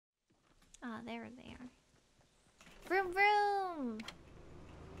Ah, there they are. Vroom vroom!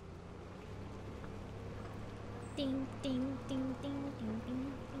 Ding ding ding ding ding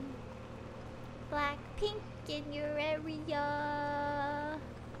ding ding. Black pink in your area.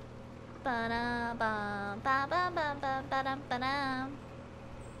 Ba-da ba ba ba ba ba ba dum ba dum.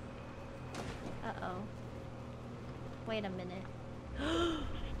 Uh-oh. Wait a minute.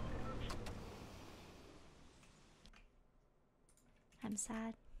 I'm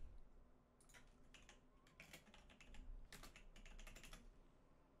sad.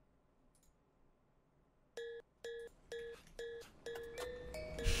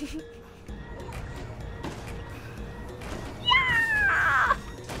 Yeah!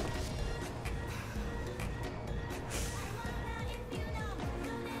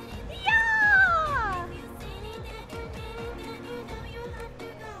 Yeah!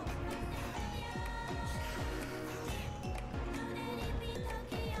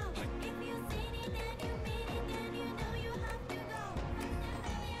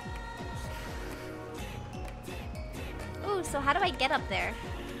 Ooh, so how do I get up there?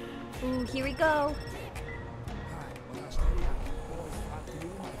 Ooh, here we go.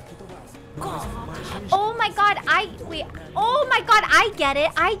 Oh my god, wait. Oh my god, I get it.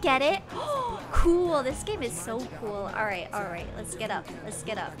 I get it. Cool. This game is so cool. Alright, alright. Let's get up. Let's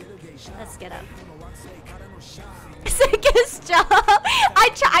get up. Let's get up. Sickest job. I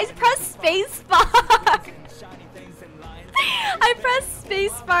pressed spacebar. I pressed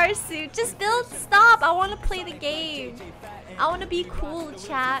spacebar soon. Just build. Stop. I want to play the game. I want to be cool,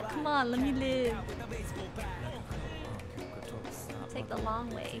 chat. Come on, let me live. Take the long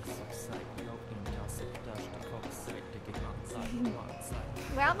way.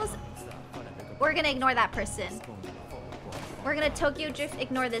 We're gonna ignore that person. We're gonna Tokyo Drift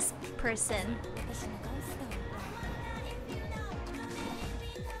ignore this person.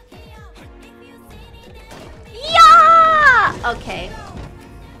 Yeah! Okay.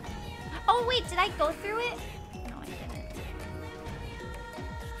 Oh wait, did I go through it? No, I didn't.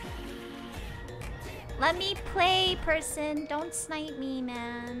 Let me play, person. Don't snipe me,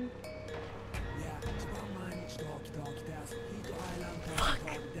 man. Fuck.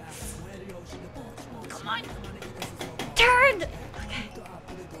 Come on. Turn! Okay.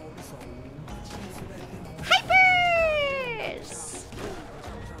 Hypers!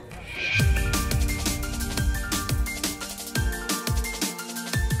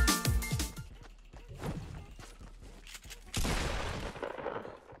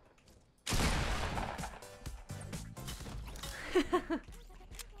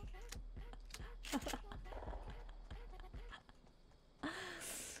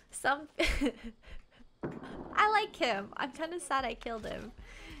 I like him. I'm kind of sad I killed him.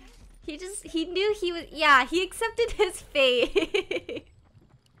 He knew he was, yeah, he accepted his fate.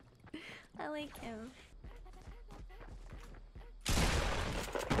 I like him.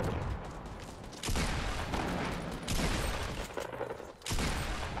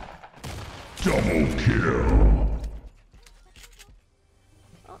 Double kill.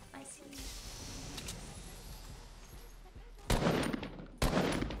 Oh, I see.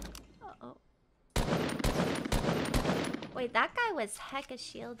 Uh-oh. Wait, that guy was hecka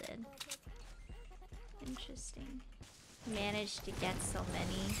shielded. Interesting. Managed to get so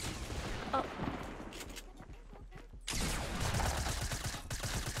many. Oh.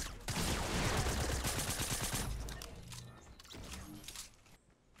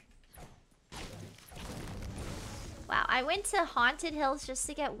 Wow, I went to Haunted Hills just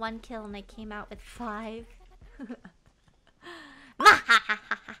to get 1 kill and I came out with 5.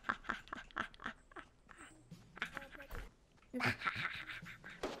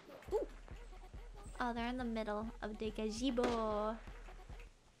 Oh, they're in the middle of the gazebo.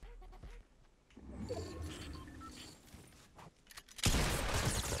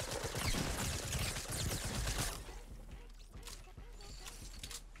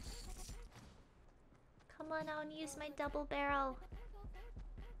 Come on out and use my double barrel.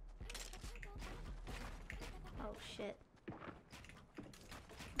 Oh shit.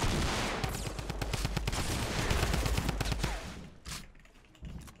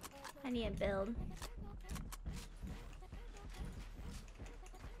 I need a build.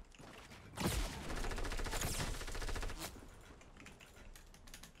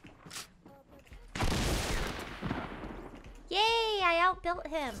 Yay! I outbuilt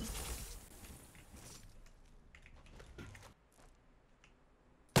him.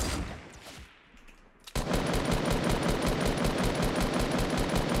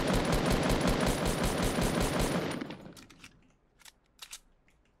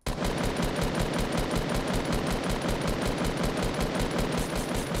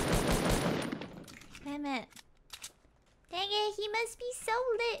 He must be so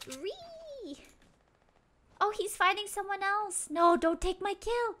lit. Ree. Oh, he's fighting someone else. No, don't take my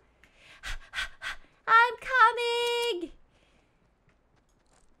kill. I'm coming.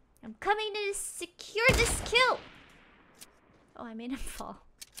 I'm coming to secure this kill. Oh, I made him fall.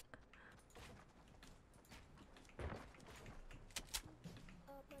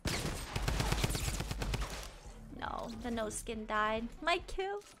 No, the no skin died. My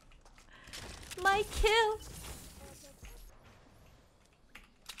kill. My kill.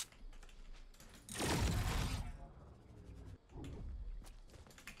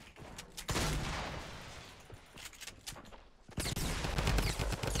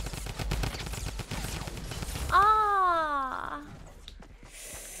 Ah.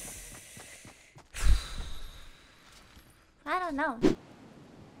 I don't know.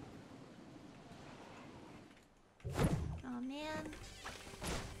 Oh man.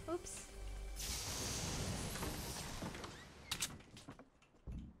 Oops.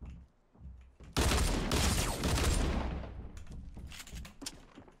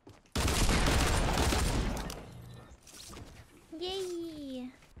 Yay.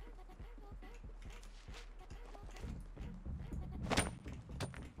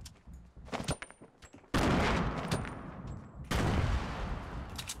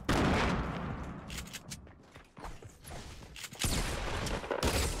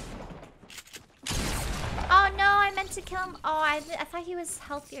 Oh no, I meant to kill him. Oh, I thought he was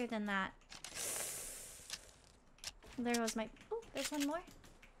healthier than that. There goes my... Oh, there's one more.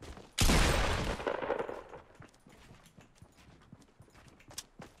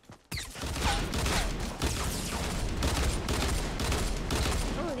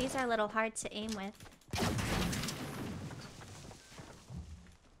 Oh, these are a little hard to aim with.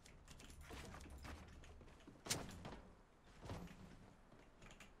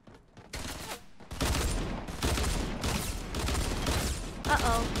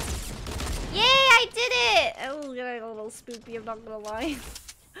 Uh-oh. Yay, I did it! Oh, getting a little spoopy, I'm not gonna lie.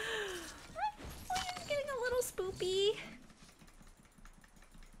 I'm getting a little spoopy.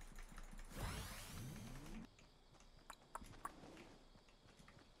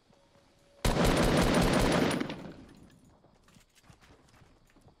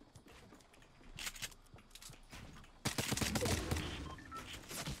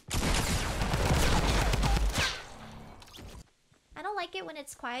 I don't like it when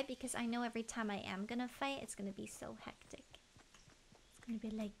it's quiet because I know every time I am gonna fight, it's gonna be so hectic. It's gonna be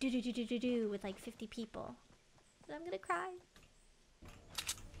like do do do do do do with like 50 people. And I'm gonna cry.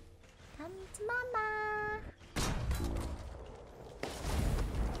 Come to mama.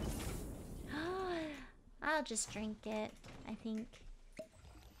 I'll just drink it, I think.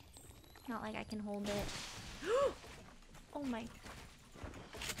 Not like I can hold it. Oh my.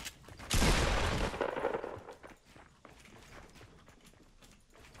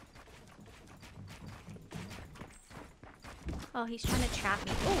 Oh, he's trying to trap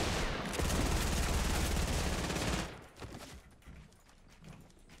me. Oh!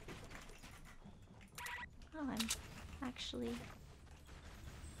 Oh, I'm actually...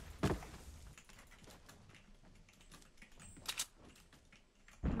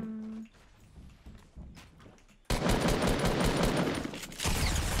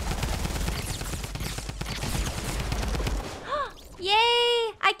 Yay!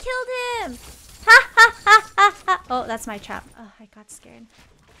 I killed him! Ha ha ha ha ha! Oh, that's my trap. Oh, I got scared.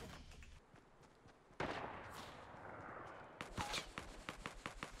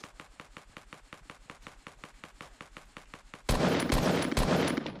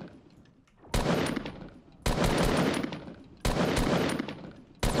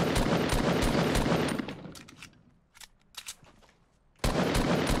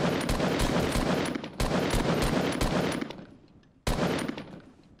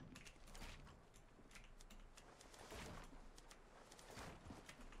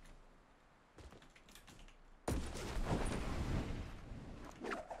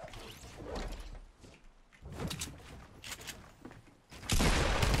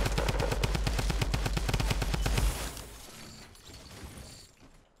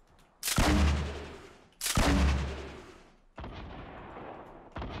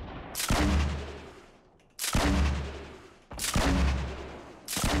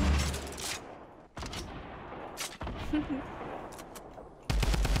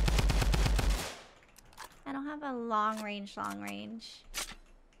 I don't have a long range.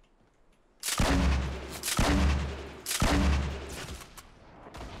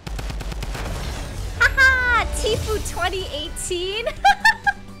 Haha! Tifu 2018!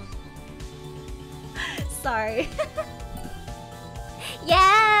 Sorry.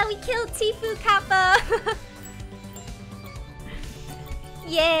 Yeah, we killed Tifu Kappa!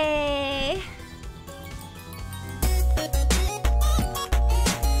 Yay!